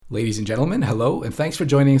Ladies and gentlemen, hello, and thanks for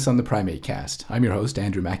joining us on the PrimateCast. I'm your host,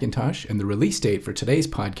 Andrew McIntosh, and the release date for today's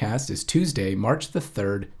podcast is Tuesday, March the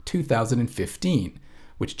 3rd, 2015,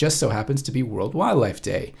 which just so happens to be World Wildlife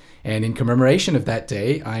Day. And in commemoration of that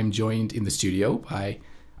day, I'm joined in the studio by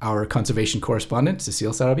our conservation correspondent,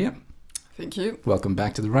 Cécile Sarabia. Thank you. Welcome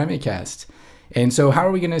back to the PrimateCast. And so how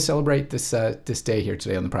are we going to celebrate this day here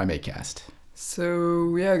today on the PrimateCast? So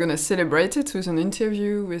we are going to celebrate it with an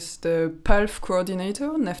interview with the PALF coordinator,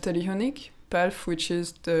 Naftali Honig. PALF, which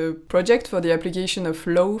is the project for the application of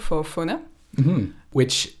law for fauna. Mm-hmm.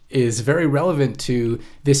 Which is very relevant to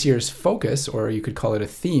this year's focus, or you could call it a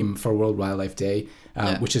theme for World Wildlife Day,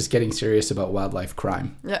 which is getting serious about wildlife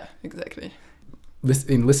crime. Yeah, exactly.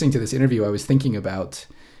 In listening to this interview, I was thinking about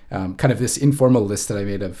kind of this informal list that I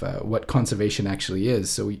made of what conservation actually is.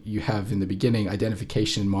 So you have in the beginning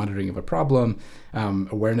identification and monitoring of a problem,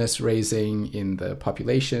 awareness raising in the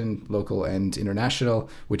population, local and international,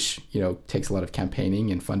 which takes a lot of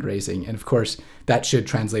campaigning and fundraising. And of course, that should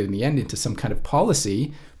translate in the end into some kind of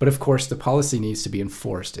policy. But of course, the policy needs to be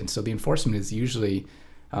enforced. And so the enforcement is usually,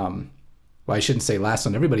 well, I shouldn't say last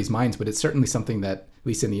on everybody's minds, but it's certainly something that, at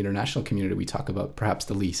least in the international community, we talk about perhaps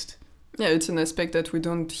the least. Yeah, it's an aspect that we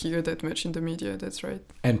don't hear that much in the media, that's right.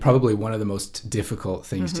 And probably one of the most difficult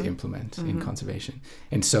things to implement in conservation.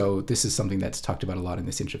 And so this is something that's talked about a lot in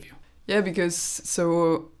this interview. Yeah, because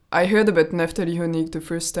I heard about Naftali Honig the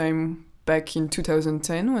first time back in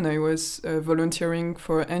 2010 when I was volunteering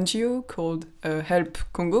for an NGO called HELP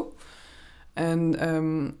Congo.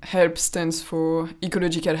 And HELP stands for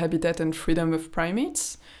Ecological Habitat and Freedom of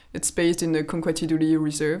Primates. It's based in the Conkouati-douli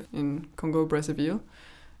Reserve in Congo, Brazzaville.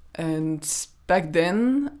 And back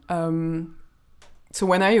then, so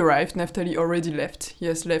when I arrived, Naftali already left. He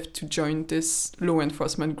has left to join this law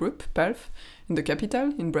enforcement group, PALF, in the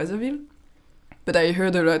capital, in Brazzaville. But I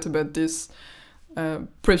heard a lot about this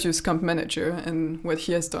previous camp manager and what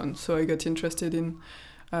he has done. So I got interested in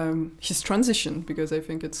his transition, because I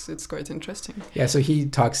think it's quite interesting. Yeah, so he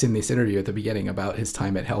talks in this interview at the beginning about his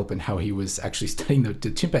time at HELP and how he was actually studying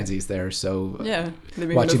the chimpanzees there. So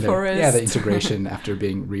living watching in the forest. The integration after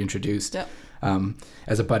being reintroduced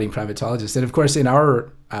as a budding primatologist. And of course, in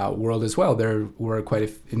our world as well, there were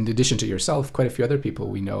in addition to yourself, quite a few other people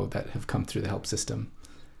we know that have come through the HELP system.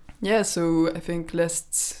 Yeah, so I think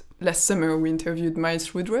last summer we interviewed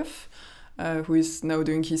Miles Woodruff, who is now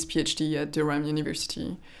doing his PhD at Durham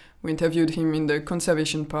University. We interviewed him in the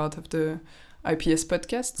conservation part of the IPS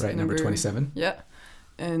podcast. Right, number 27. Yeah.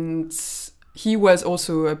 And he was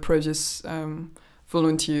also a previous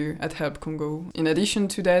volunteer at HELP Congo. In addition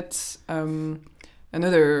to that,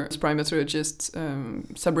 another primatologist,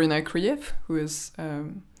 Sabrina Kriev, who is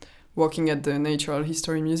working at the Natural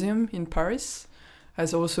History Museum in Paris,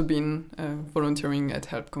 has also been volunteering at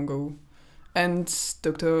HELP Congo. And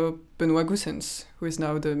Dr. Benoit Goossens, who is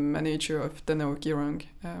now the manager of Danau Girang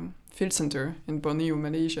Field Center in Borneo,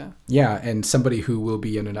 Malaysia. Yeah, and somebody who will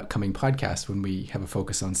be in an upcoming podcast when we have a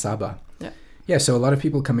focus on Sabah. Yeah, so a lot of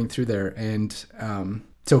people coming through there. And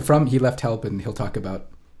he left HELP, and he'll talk about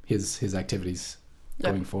his activities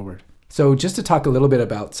going forward. So just to talk a little bit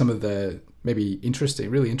about some of the maybe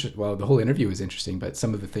well, the whole interview was interesting, but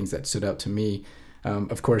some of the things that stood out to me,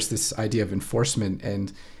 of course, this idea of enforcement.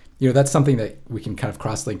 And that's something that we can kind of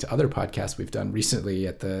cross-link to other podcasts we've done recently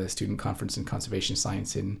at the Student Conference in Conservation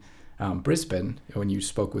Science in Brisbane. When you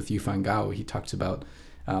spoke with Yufang Gao, he talked about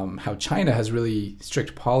how China has really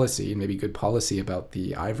strict policy and maybe good policy about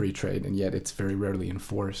the ivory trade, and yet it's very rarely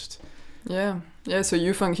enforced. Yeah. So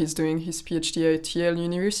Yufang, he's doing his PhD at Yale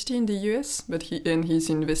University in the US, but he's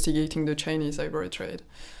investigating the Chinese ivory trade.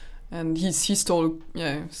 And he's told,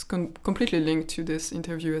 it's completely linked to this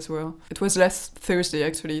interview as well. It was last Thursday,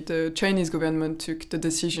 actually. The Chinese government took the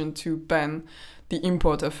decision to ban the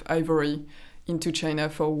import of ivory into China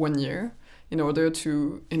for 1 year in order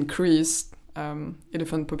to increase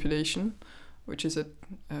elephant population, which is at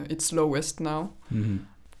its lowest now. Mm-hmm.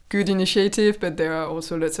 Good initiative, but there are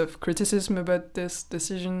also lots of criticism about this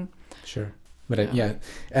decision. Sure. But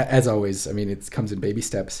as always, I mean, it comes in baby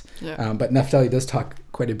steps. Yeah. But Naftali does talk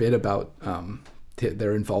quite a bit about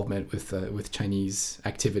their involvement with Chinese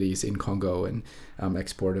activities in Congo and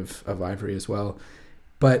export of ivory as well.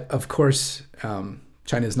 But of course,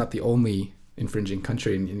 China is not the only infringing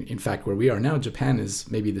country. In fact, where we are now, Japan is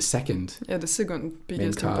maybe the second. Yeah, the second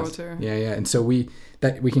biggest importer. Yeah. And so we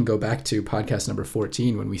can go back to podcast number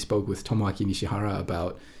 14 when we spoke with Tomoaki Nishihara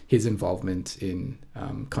about his involvement in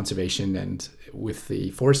conservation and with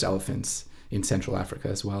the forest elephants in Central Africa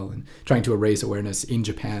as well, and trying to raise awareness in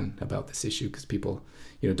Japan about this issue because people,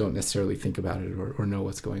 don't necessarily think about it or know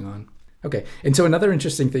what's going on. Okay, and so another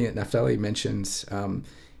interesting thing that Naftali mentions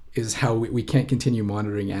is how we can't continue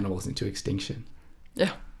monitoring animals into extinction.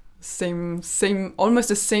 Yeah, same, almost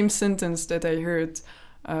the same sentence that I heard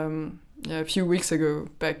a few weeks ago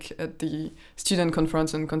back at the Student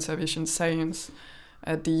Conference on Conservation Science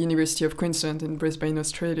at the University of Queensland in Brisbane,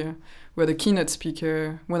 Australia, where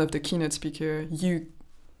one of the keynote speaker, Hugh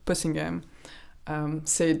Possingham,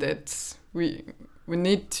 said that we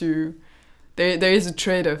need to. There is a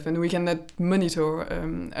trade-off, and we cannot monitor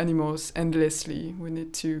animals endlessly. We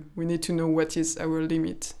need to know what is our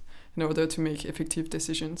limit in order to make effective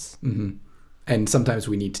decisions. Mm-hmm. And sometimes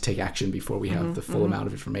we need to take action before we have the full amount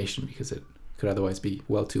of information, because it could otherwise be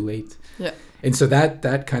well too late. Yeah. And so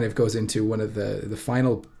that kind of goes into one of the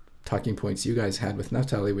final talking points you guys had with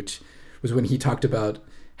Naftali, which was when he talked about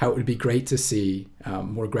how it would be great to see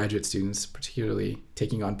more graduate students, particularly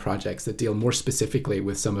taking on projects that deal more specifically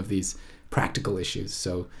with some of these practical issues.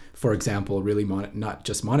 So, for example, really not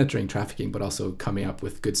just monitoring trafficking, but also coming up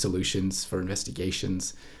with good solutions for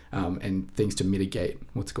investigations and things to mitigate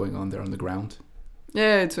what's going on there on the ground.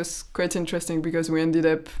 Yeah, it was quite interesting because we ended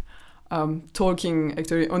up talking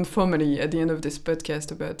actually informally at the end of this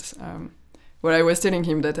podcast about what I was telling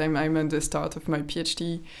him, that I'm at the start of my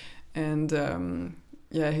PhD, and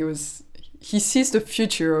he sees the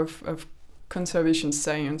future of conservation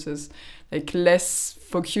science as like less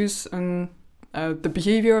focus on the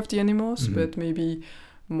behavior of the animals, but maybe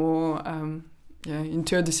more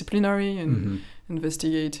interdisciplinary and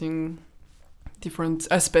investigating different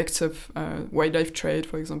aspects of wildlife trade,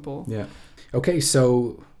 for example. Yeah. Okay,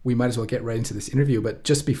 so we might as well get right into this interview. But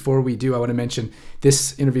just before we do, I want to mention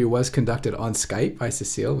this interview was conducted on Skype by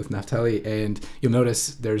Cecile with Naftali, and you'll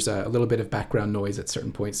notice there's a little bit of background noise at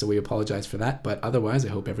certain points, so we apologize for that. But otherwise, I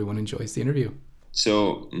hope everyone enjoys the interview.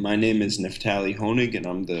 So my name is Naftali Honig, and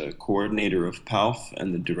I'm the coordinator of PALF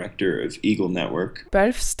and the director of Eagle Network.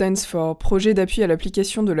 PALF stands for Projet d'appui à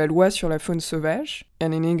l'application de la loi sur la faune sauvage,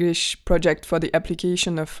 and in English, Project for the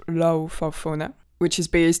Application of Law for Fauna, which is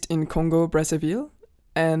based in Congo, Brazzaville.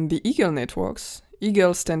 And the Eagle Networks,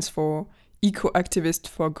 Eagle stands for Eco-Activist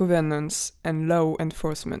for Governance and Law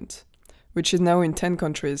Enforcement, which is now in 10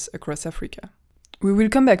 countries across Africa. We will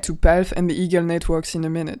come back to PALF and the Eagle Networks in a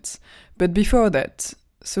minute, but before that,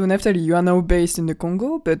 so Naftali, you are now based in the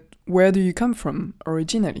Congo, but where do you come from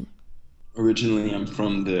originally? Originally, I'm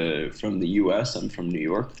from the U.S. I'm from New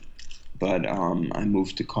York, but I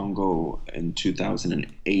moved to Congo in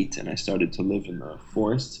 2008, and I started to live in the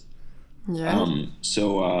forest. Yeah.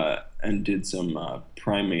 And did some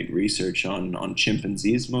primate research on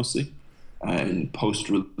chimpanzees mostly, and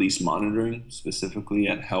post-release monitoring, specifically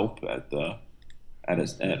at HELP at the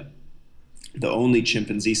only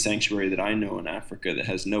chimpanzee sanctuary that I know in Africa that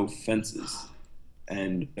has no fences,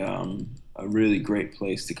 and a really great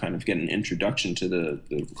place to kind of get an introduction to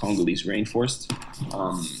the Congolese rainforest.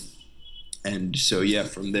 And so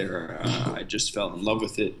from there I just fell in love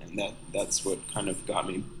with it, and that's what kind of got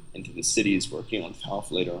me into the cities working on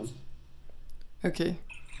PALF later on. Okay.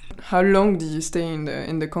 How long did you stay in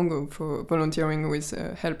the Congo for volunteering with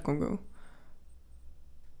HELP Congo?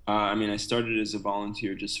 I started as a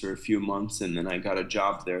volunteer just for a few months, and then I got a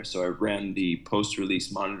job there. So I ran the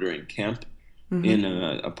post-release monitoring camp in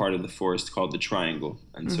a part of the forest called the Triangle.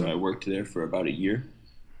 And so I worked there for about a year.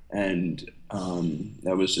 And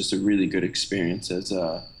that was just a really good experience as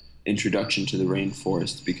an introduction to the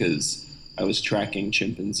rainforest, because I was tracking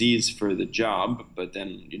chimpanzees for the job, but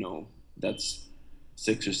then, that's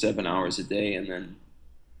 6 or 7 hours a day. And then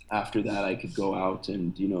after that, I could go out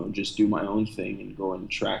and, just do my own thing and go and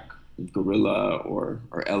track gorilla or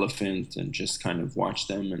elephant and just kind of watch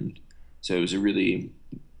them. And so it was a really,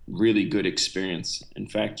 really good experience. In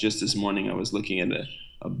fact, just this morning, I was looking at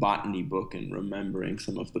a botany book and remembering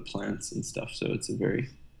some of the plants and stuff. So it's a very,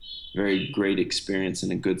 very great experience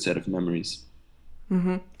and a good set of memories.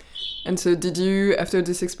 Mm-hmm. And so after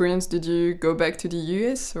this experience, did you go back to the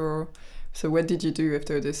US, or so what did you do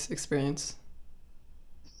after this experience?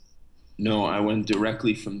 No, I went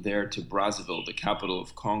directly from there to Brazzaville, the capital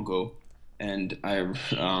of Congo, and I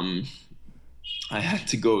had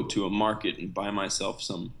to go to a market and buy myself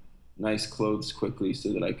some nice clothes quickly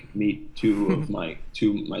so that I could meet two of my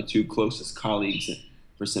two closest colleagues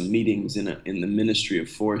for some meetings in the Ministry of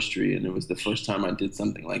Forestry, and it was the first time I did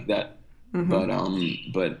something like that. We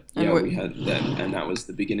had that, and that was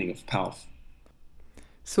the beginning of PALF.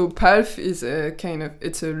 So PALF is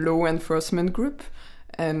it's a law enforcement group,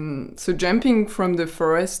 and so jumping from the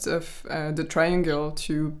forest of the Triangle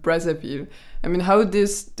to Brazzaville, how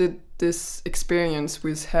did this experience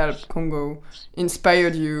with HELP Congo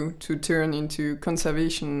inspired you to turn into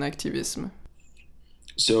conservation activism?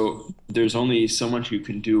 So there's only so much you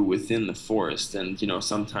can do within the forest, and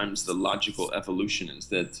sometimes the logical evolution is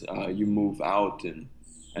that you move out, and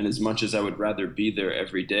as much as I would rather be there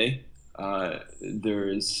every day, there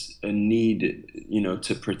is a need,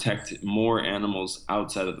 to protect more animals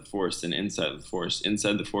outside of the forest than inside of the forest.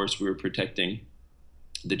 Inside the forest, we were protecting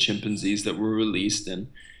the chimpanzees that were released,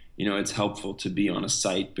 and it's helpful to be on a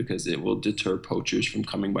site because it will deter poachers from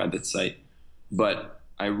coming by that site. But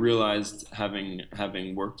I realized,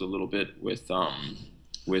 having worked a little bit with Laga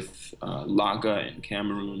in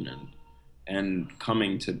Cameroon, and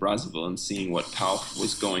coming to Brazzaville and seeing what PALF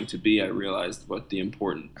was going to be, I realized what the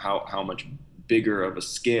important how much bigger of a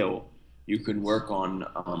scale you could work on,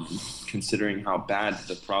 considering how bad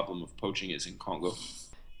the problem of poaching is in Congo.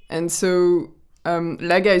 And so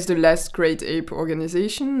LAGA is the last great ape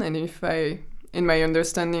organization, and in my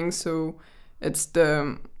understanding, so it's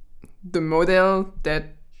the model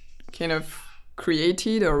that kind of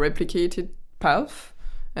created or replicated PALF,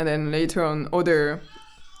 and then later on other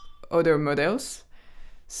models.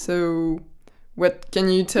 So what can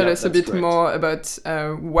you tell us a bit more about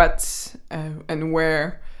what and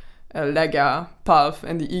where LAGA, PALF,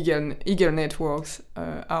 and the Eagle networks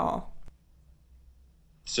are?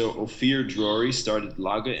 So Ophir Drury started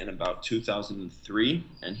LAGA in about 2003,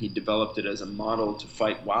 and he developed it as a model to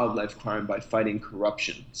fight wildlife crime by fighting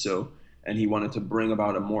corruption. And he wanted to bring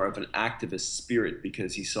about a more of an activist spirit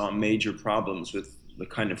because he saw major problems with the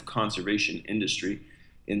kind of conservation industry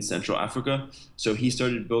in Central Africa. So he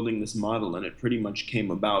started building this model, and it pretty much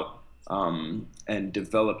came about and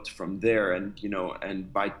developed from there.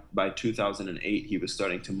 And by 2008, he was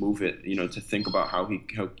starting to move it, to think about how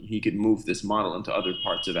he could move this model into other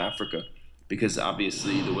parts of Africa, because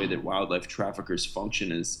obviously the way that wildlife traffickers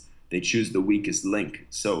function is they choose the weakest link.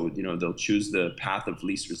 So they'll choose the path of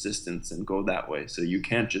least resistance and go that way. So you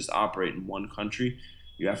can't just operate in one country.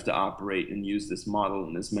 You have to operate and use this model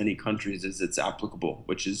in as many countries as it's applicable,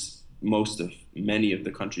 which is many of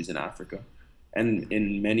the countries in Africa. And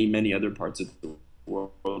in many, many other parts of the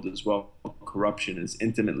world as well, corruption is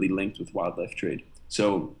intimately linked with wildlife trade.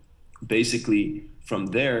 So basically, from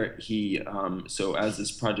there, so as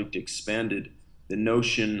this project expanded, the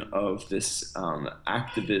notion of this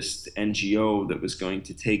activist NGO that was going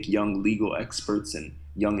to take young legal experts and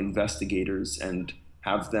young investigators and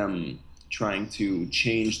have them trying to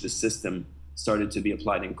change the system started to be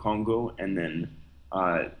applied in Congo, and then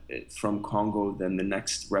from Congo, then the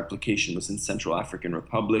next replication was in Central African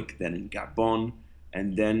Republic, then in Gabon,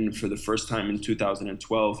 and then for the first time in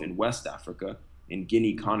 2012 in West Africa, in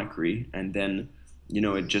Guinea-Conakry, and then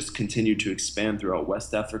it just continued to expand throughout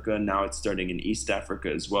West Africa. Now it's starting in East Africa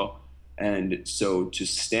as well. And so to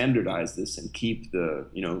standardize this and keep the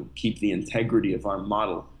integrity of our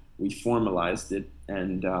model, we formalized it,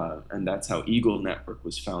 and that's how Eagle Network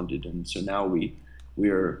was founded. And so now we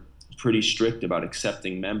are pretty strict about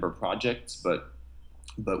accepting member projects, but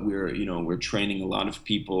we're training a lot of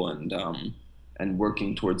people and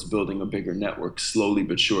working towards building a bigger network slowly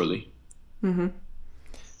but surely. Mm-hmm.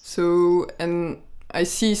 So, and I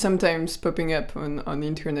see sometimes popping up on the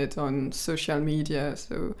internet, on social media,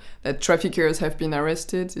 so that traffickers have been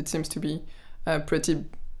arrested. It seems to be a pretty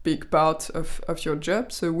big part of your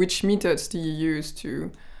job. So which methods do you use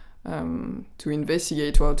to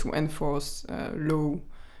investigate or to enforce law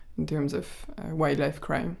in terms of wildlife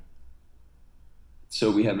crime? So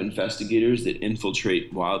we have investigators that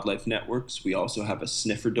infiltrate wildlife networks. We also have a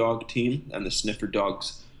sniffer dog team, and the sniffer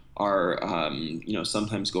dogs are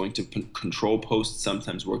sometimes going to control posts,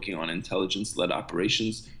 sometimes working on intelligence-led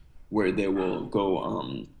operations where they will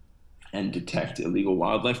go and detect illegal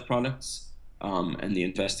wildlife products. And the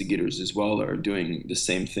investigators as well are doing the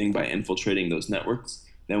same thing by infiltrating those networks.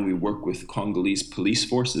 Then we work with Congolese police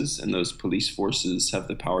forces, and those police forces have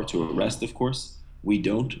the power to arrest, of course. We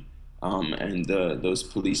don't. And those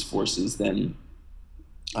police forces then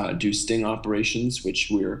do sting operations,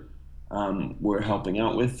 which we're helping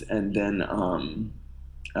out with, and then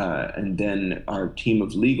our team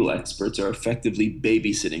of legal experts are effectively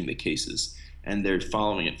babysitting the cases, and they're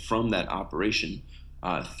following it from that operation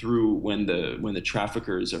through when the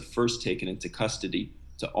traffickers are first taken into custody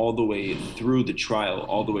to all the way through the trial,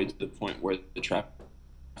 all the way to the point where the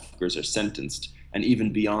traffickers are sentenced, and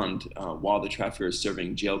even beyond while the trafficker is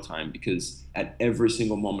serving jail time, because at every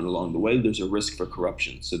single moment along the way, there's a risk for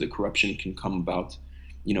corruption. So the corruption can come about,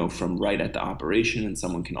 from right at the operation, and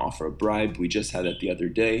someone can offer a bribe. We just had it the other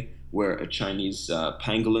day where a Chinese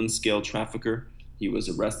pangolin scale trafficker, he was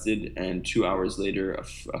arrested, and 2 hours later,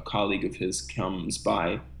 a colleague of his comes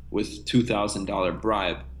by with $2,000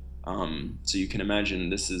 bribe. So you can imagine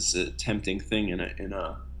this is a tempting thing in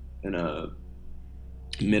a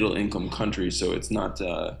middle income country, so it's not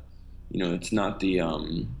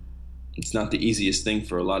it's not the easiest thing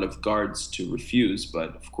for a lot of guards to refuse,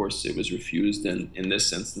 but of course it was refused in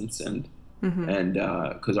this instance, and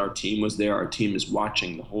because our team was there, our team is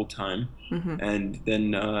watching the whole time, and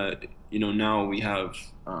then now we have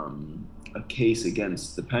a case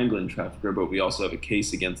against the pangolin trafficker, but we also have a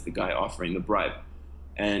case against the guy offering the bribe,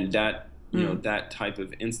 and that that type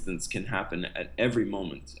of instance can happen at every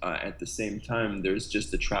moment. At the same time, there's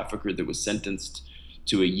just a trafficker that was sentenced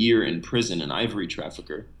to a year in prison, an ivory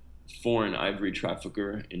trafficker, foreign ivory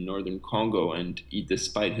trafficker in northern Congo, and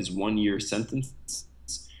despite his 1 year sentence,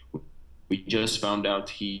 we just found out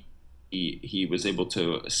he was able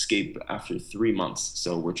to escape after 3 months.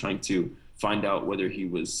 So we're trying to find out who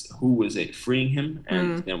was freeing him,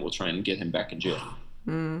 and then we'll try and get him back in jail.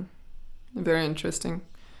 Very interesting.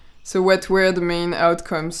 So what were the main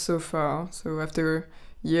outcomes so far? So after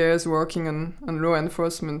years working on law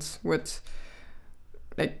enforcement, what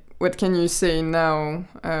can you say now?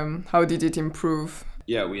 How did it improve?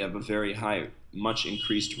 Yeah, we have a very high, much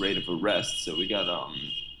increased rate of arrests. So we got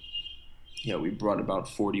we brought about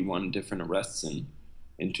 41 different arrests in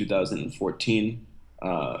 2014,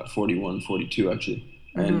 41, 42 actually,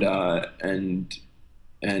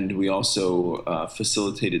 and we also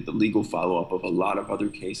facilitated the legal follow-up of a lot of other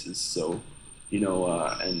cases. So,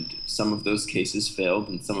 and some of those cases failed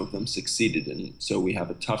and some of them succeeded. And so we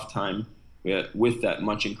have a tough time with that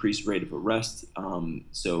much increased rate of arrest.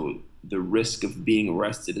 So the risk of being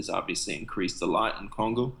arrested has obviously increased a lot in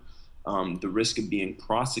Congo. The risk of being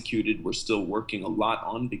prosecuted, we're still working a lot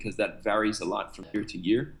on, because that varies a lot from year to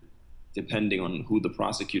year, depending on who the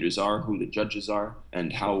prosecutors are, who the judges are,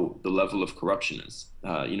 and how the level of corruption is,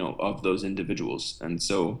 of those individuals. And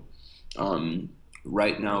so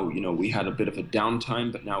right now, we had a bit of a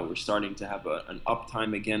downtime, but now we're starting to have an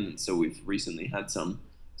uptime again. And so we've recently had some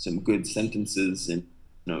good sentences in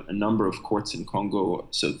a number of courts in Congo.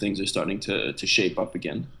 So things are starting to shape up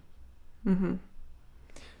again. Mm-hmm.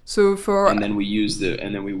 And then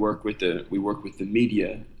we work with the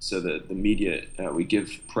media, so that the media, we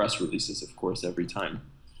give press releases, of course, every time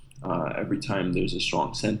there's a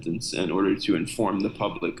strong sentence, in order to inform the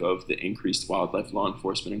public of the increased wildlife law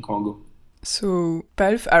enforcement in Congo. So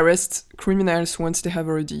PALF arrests criminals once they have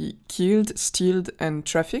already killed, stealed, and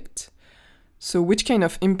trafficked. So which kind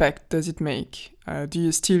of impact does it make? Do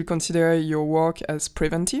you still consider your work as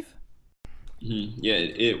preventive? Yeah,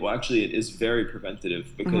 it is very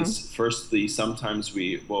preventative, because firstly, sometimes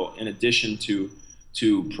in addition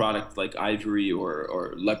to products like ivory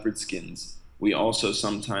or leopard skins, we also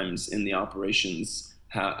sometimes in the operations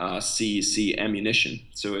see ammunition.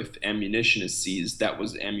 So if ammunition is seized, that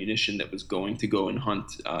was ammunition that was going to go and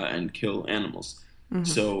hunt and kill animals.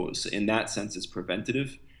 So in that sense, it's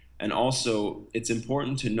preventative. And also, it's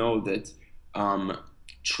important to know that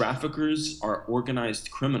traffickers are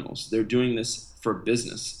organized criminals. They're doing this for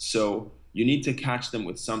business. So you need to catch them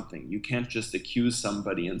with something. You can't just accuse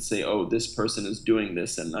somebody and say, oh, this person is doing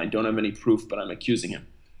this and I don't have any proof, but I'm accusing him.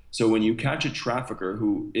 So when you catch a trafficker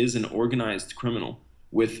who is an organized criminal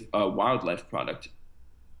with a wildlife product,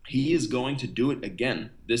 he is going to do it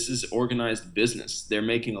again. This is organized business. They're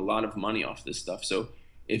making a lot of money off this stuff. So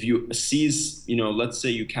if you seize, let's say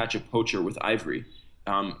you catch a poacher with ivory,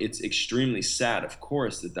 it's extremely sad, of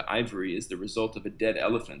course, that the ivory is the result of a dead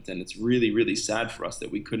elephant. And it's really, really sad for us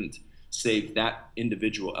that we couldn't save that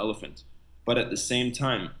individual elephant. But at the same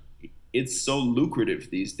time, it's so lucrative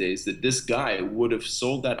these days that this guy would have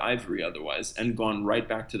sold that ivory otherwise and gone right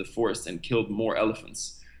back to the forest and killed more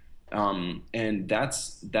elephants. And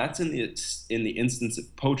that's in the instance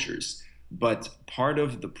of poachers. But part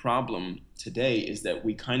of the problem today is that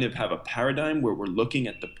we kind of have a paradigm where we're looking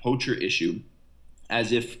at the poacher issue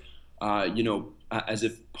as if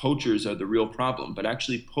poachers are the real problem. But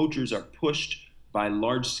actually, poachers are pushed by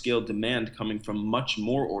large-scale demand coming from much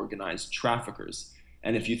more organized traffickers.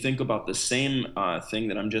 And if you think about the same thing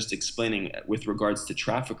that I'm just explaining with regards to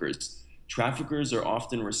traffickers are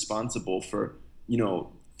often responsible for,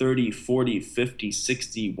 30, 40, 50,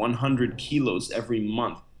 60, 100 kilos every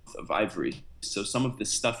month of ivory. So some of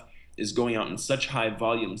this stuff is going out in such high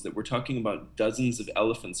volumes that we're talking about dozens of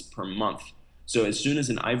elephants per month. So as soon as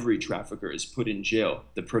an ivory trafficker is put in jail,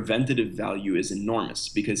 the preventative value is enormous,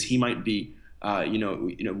 because he might be,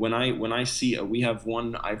 when I see, we have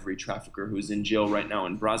one ivory trafficker who's in jail right now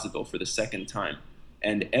in Brazzaville for the second time.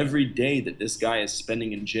 And every day that this guy is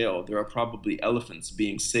spending in jail, there are probably elephants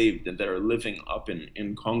being saved that are living up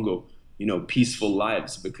in Congo, peaceful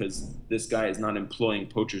lives, because this guy is not employing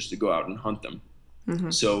poachers to go out and hunt them.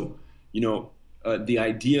 So, the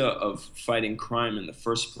idea of fighting crime in the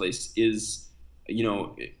first place is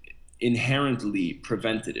inherently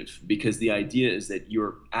preventative, because the idea is that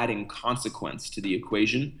you're adding consequence to the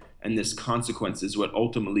equation, and this consequence is what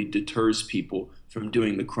ultimately deters people from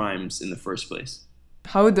doing the crimes in the first place.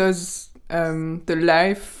 How does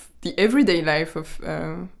the everyday life of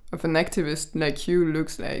an activist like you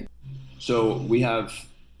looks like? So we have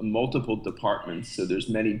multiple departments, so there's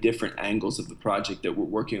many different angles of the project that we're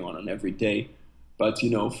working on every day. But,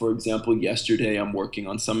 for example, yesterday I'm working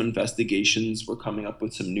on some investigations. We're coming up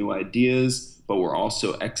with some new ideas, but we're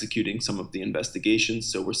also executing some of the investigations.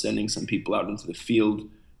 So we're sending some people out into the field.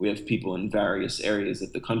 We have people in various areas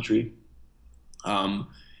of the country. And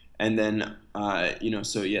then,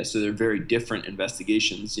 so they're very different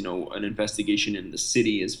investigations. An investigation in the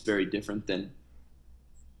city is very different than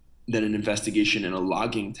an investigation in a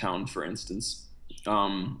logging town, for instance.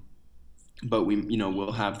 But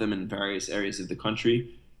we'll have them in various areas of the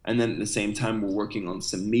country. And then at the same time, we're working on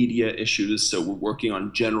some media issues. So we're working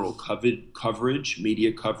on general coverage,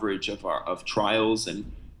 media coverage of trials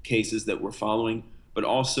and cases that we're following, but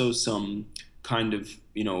also some kind of,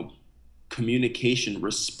 communication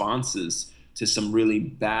responses to some really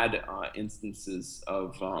bad instances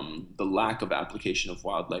of the lack of application of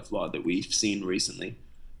wildlife law that we've seen recently.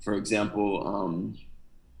 For example,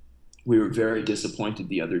 we were very disappointed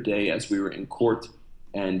the other day as we were in court,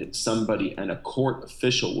 and a court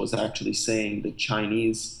official was actually saying that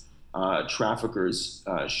Chinese traffickers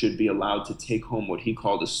should be allowed to take home what he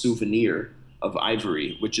called a souvenir of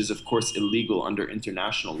ivory, which is of course illegal under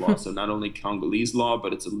international law. So not only Congolese law,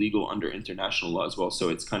 but it's illegal under international law as well. So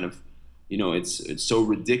it's kind of, it's so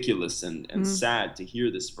ridiculous and sad to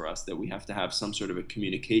hear this for us, that we have to have some sort of a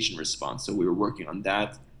communication response. So we were working on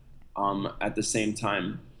that. At the same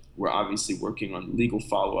time, we're obviously working on legal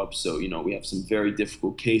follow-up. So, we have some very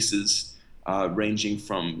difficult cases ranging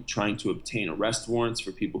from trying to obtain arrest warrants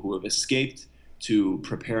for people who have escaped to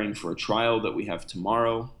preparing for a trial that we have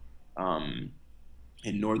tomorrow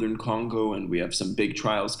in northern Congo. And we have some big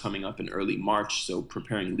trials coming up in early March. So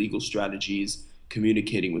preparing legal strategies,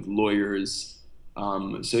 communicating with lawyers.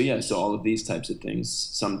 So all of these types of things.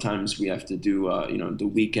 Sometimes we have to do, the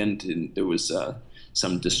weekend, and there was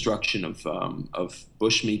some destruction of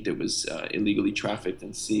bushmeat that was illegally trafficked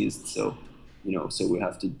and seized. So we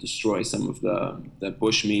have to destroy some of the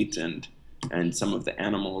bushmeat, and some of the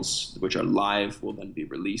animals which are live will then be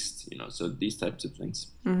released. So these types of things.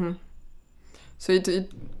 Mm-hmm. So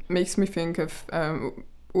it makes me think of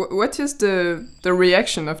what is the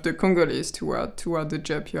reaction of the Congolese toward the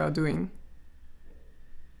job you are doing?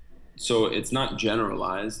 So it's not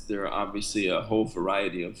generalized. There are obviously a whole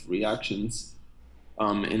variety of reactions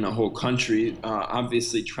in the whole country.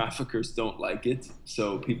 Obviously, traffickers don't like it.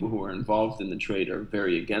 So people who are involved in the trade are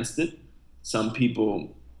very against it. Some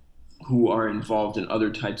people who are involved in other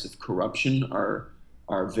types of corruption are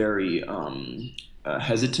very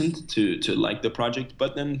hesitant to like the project.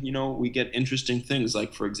 But then, we get interesting things.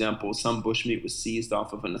 Like, for example, some bushmeat was seized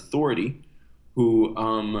off of an authority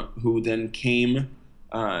who then came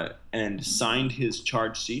and signed his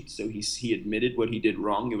charge sheet. So he admitted what he did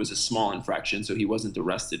wrong. It was a small infraction, so he wasn't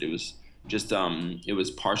arrested. It was just it was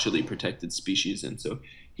partially protected species, and so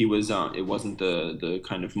he was it wasn't the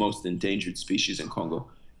kind of most endangered species in Congo.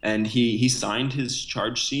 And he signed his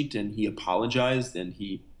charge sheet, and he apologized, and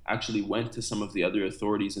he actually went to some of the other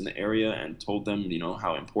authorities in the area and told them,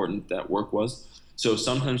 how important that work was. So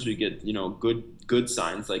sometimes we get, good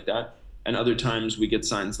signs like that. And other times we get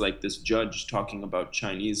signs like this judge talking about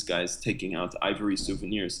Chinese guys taking out ivory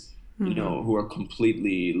souvenirs, who are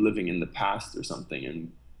completely living in the past or something.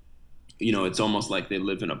 And, it's almost like they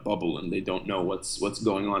live in a bubble and they don't know what's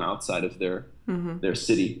going on outside of their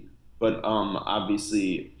city. But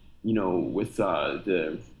obviously, with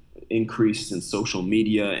the increase in social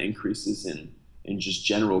media, increases in just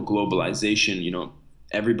general globalization,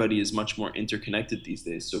 everybody is much more interconnected these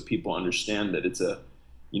days. So people understand that it's a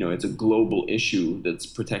global issue. That's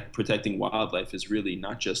protecting wildlife is really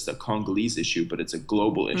not just a Congolese issue, but it's a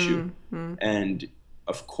global issue. And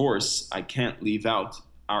of course, I can't leave out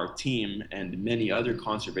our team and many other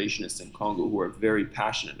conservationists in Congo who are very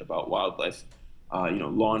passionate about wildlife,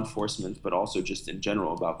 law enforcement, but also just in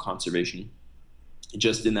general about conservation.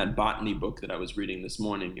 Just in that botany book that I was reading this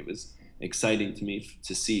morning, it was exciting to me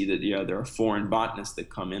to see that, there are foreign botanists that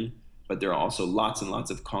come in, but there are also lots and lots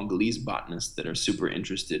of Congolese botanists that are super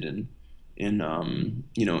interested in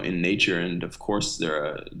nature. And of course,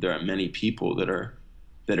 there are many people that are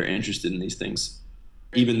interested in these things,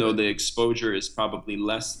 even though the exposure is probably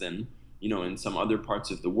less than, in some other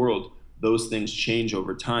parts of the world. Those things change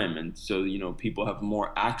over time. And so, people have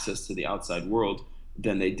more access to the outside world.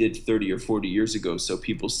 than they did 30 or 40 years ago. So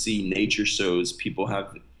people see nature shows, people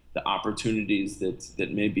have the opportunities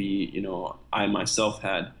that maybe, you know, I myself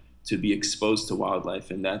had to be exposed to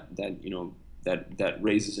wildlife, and that you know, that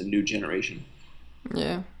raises a new generation.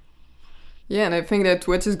 Yeah. Yeah, and I think that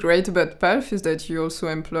what is great about PALF is that you also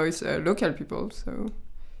employ local people. So.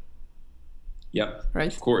 Yep.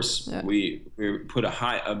 Right. Of course. Yeah. We put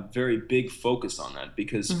a very big focus on that,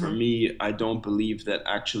 because for me, I don't believe that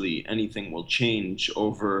actually anything will change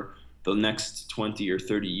over the next 20 or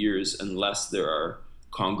 30 years unless there are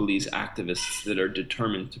Congolese activists that are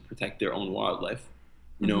determined to protect their own wildlife.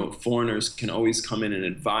 You know, foreigners can always come in and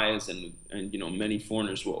advise, and you know, many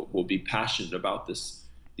foreigners will be passionate about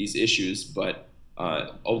these issues, but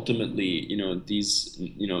ultimately, you know,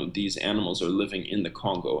 these animals are living in the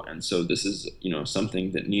Congo, and so this is, you know,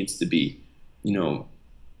 something that needs to be, you know,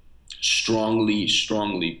 strongly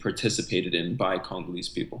participated in by Congolese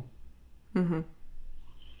people.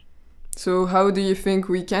 So how do you think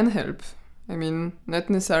we can help? I mean, not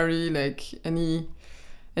necessarily like any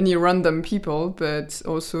random people, but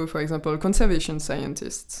also, for example, conservation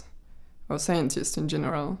scientists or scientists in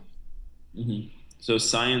general. So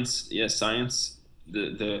science,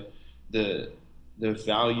 the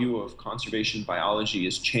value of conservation biology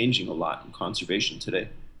is changing a lot in conservation today.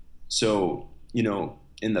 So, you know,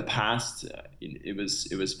 in the past, it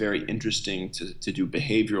was very interesting to do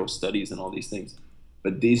behavioral studies and all these things,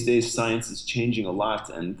 but these days science is changing a lot,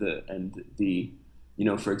 and the you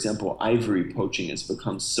know, for example, ivory poaching has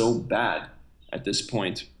become so bad at this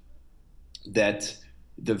point that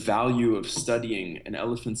the value of studying an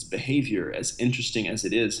elephant's behavior, as interesting as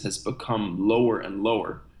it is, has become lower and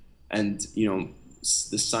lower. And, you know,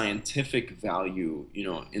 the scientific value, you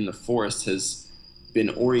know, in the forest has been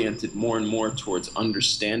oriented more and more towards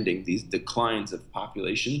understanding these declines of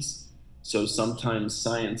populations. So sometimes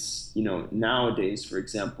science, you know, nowadays, for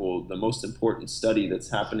example, the most important study that's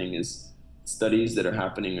happening is studies that are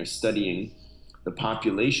happening are studying the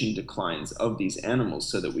population declines of these animals,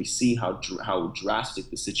 so that we see how drastic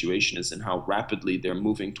the situation is and how rapidly they're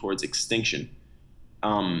moving towards extinction.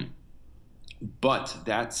 But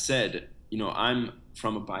that said, you know, I'm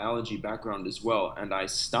from a biology background as well, and I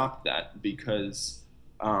stopped that because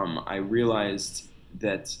I realized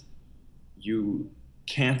that you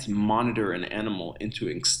can't monitor an animal into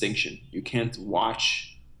extinction. You can't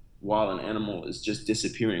watch while an animal is just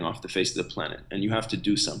disappearing off the face of the planet, and you have to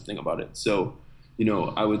do something about it. So, you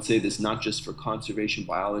know, I would say this not just for conservation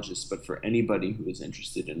biologists, but for anybody who is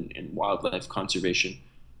interested in wildlife conservation,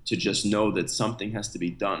 to just know that something has to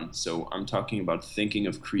be done. So I'm talking about thinking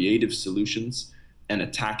of creative solutions and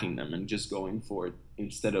attacking them and just going for it,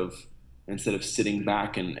 instead of sitting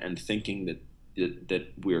back and thinking that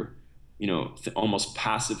we're, you know, almost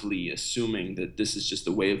passively assuming that this is just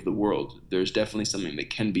the way of the world. There's definitely something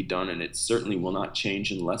that can be done, and it certainly will not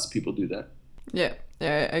change unless people do that. Yeah,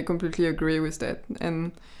 I completely agree with that.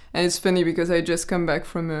 And it's funny because I just come back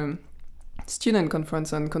from a student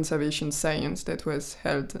conference on conservation science that was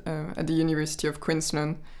held at the University of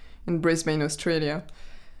Queensland in Brisbane, Australia.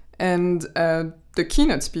 And the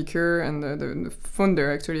keynote speaker and the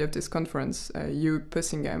founder actually of this conference, Hugh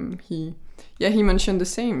Pussingham, he mentioned the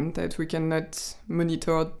same, that we cannot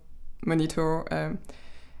monitor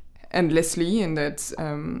endlessly, and that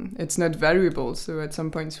it's not valuable. So at some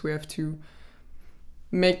points we have to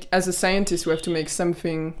as a scientist, we have to make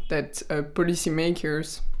something that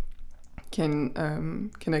policymakers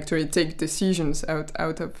can actually take decisions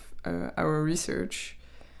out of our research.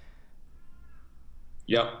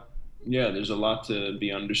 Yeah, there's a lot to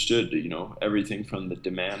be understood, you know, everything from the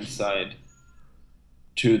demand side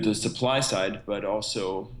to the supply side, but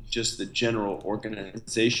also just the general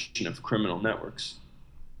organization of criminal networks.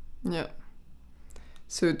 Yeah.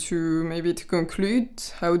 So to conclude,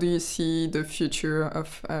 how do you see the future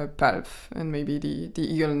of PALF and maybe the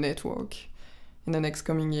Eagle Network in the next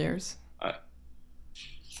coming years?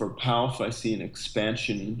 For PALF, I see an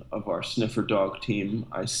expansion of our sniffer dog team.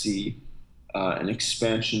 I see an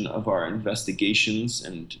expansion of our investigations,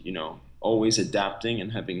 and, you know, always adapting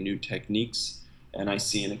and having new techniques. And I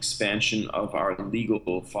see an expansion of our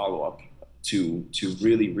legal follow-up to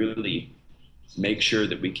really make sure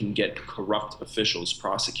that we can get corrupt officials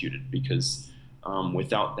prosecuted, because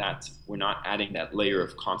without that, we're not adding that layer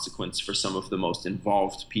of consequence for some of the most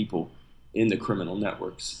involved people in the criminal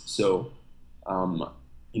networks. So,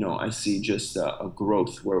 you know, I see just a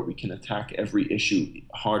growth where we can attack every issue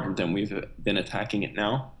harder than we've been attacking it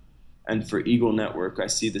now. And for Eagle Network, I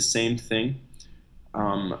see the same thing,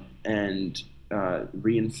 and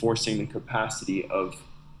reinforcing the capacity of,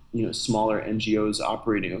 you know, smaller NGOs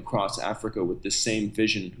operating across Africa with the same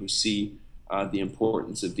vision, who see the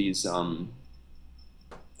importance of these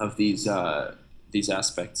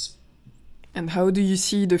aspects. And how do you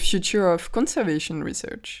see the future of conservation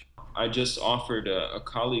research? I just offered a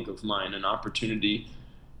colleague of mine an opportunity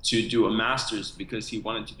to do a master's because he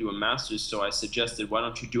wanted to do a master's. So I suggested, why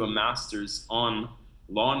don't you do a master's on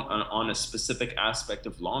a specific aspect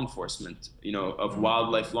of law enforcement, of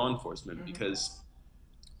wildlife law enforcement, because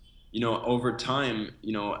over time,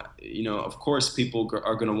 of course, people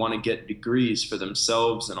are going to want to get degrees for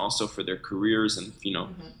themselves and also for their careers, and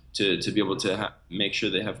to be able to make sure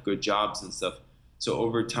they have good jobs and stuff. So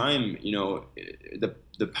over time,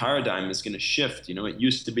 the paradigm is going to shift. It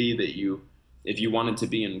used to be that if you wanted to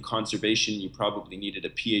be in conservation, you probably needed a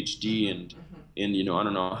PhD and I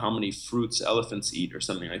don't know how many fruits elephants eat or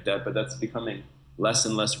something like that. But that's becoming less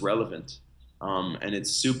and less relevant, and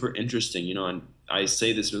it's super interesting. And I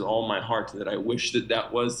say this with all my heart that I wish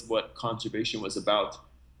that was what conservation was about.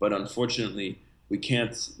 But unfortunately, we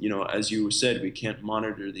can't. As you said, we can't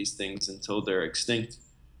monitor these things until they're extinct,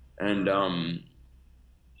 and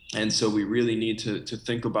so we really need to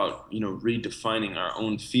think about redefining our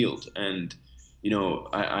own field. And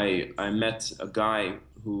I met a guy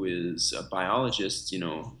who is a biologist.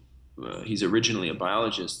 He's originally a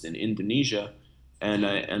biologist in Indonesia, and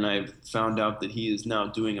I found out that he is now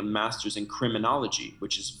doing a master's in criminology,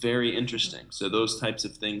 which is very interesting. So those types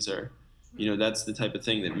of things are, that's the type of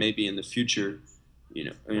thing that maybe in the future,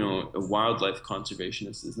 a wildlife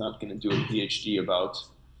conservationist is not going to do a PhD about,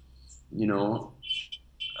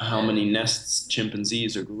 how many nests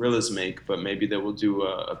chimpanzees or gorillas make, but maybe they will do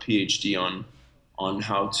a PhD on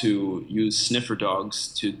how to use sniffer dogs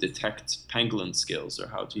to detect pangolin skills, or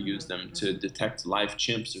how to use them to detect live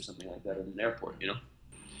chimps or something like that at an airport,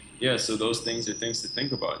 Yeah, so those things are things to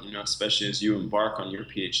think about, especially as you embark on your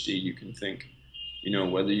PhD. You can think,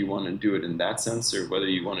 whether you want to do it in that sense or whether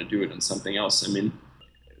you want to do it in something else. I mean,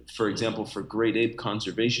 for example, for great ape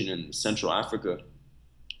conservation in Central Africa,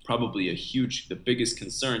 probably the biggest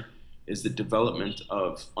concern is the development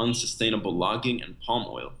of unsustainable logging and palm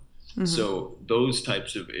oil. So those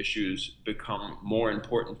types of issues become more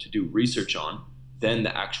important to do research on than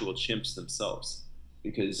the actual chimps themselves,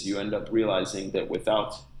 because you end up realizing that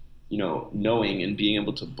without, knowing and being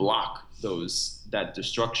able to block that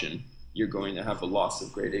destruction, you're going to have a loss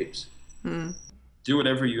of great apes. Do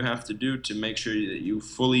whatever you have to do to make sure that you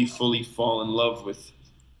fully fall in love with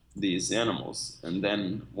these animals, and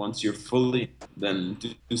then once you're fully, then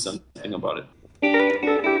do something about it.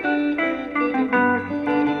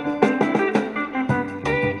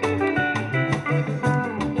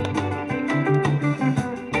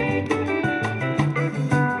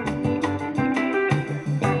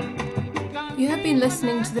 You have been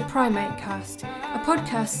listening to the PrimateCast, a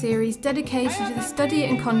podcast series dedicated to the study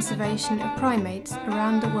and conservation of primates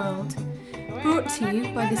around the world. Brought to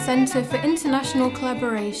you by the Centre for International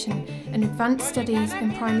Collaboration and Advanced Studies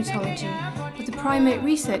in Primatology of the Primate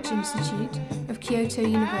Research Institute of Kyoto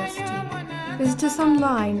University. Visit us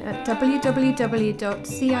online at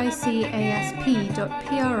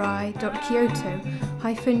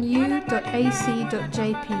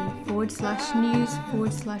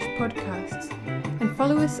and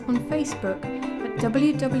follow us on Facebook at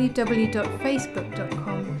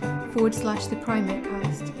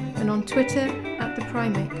www.facebook.com/thePrimateCast, and on Twitter at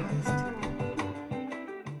thePrimateCast.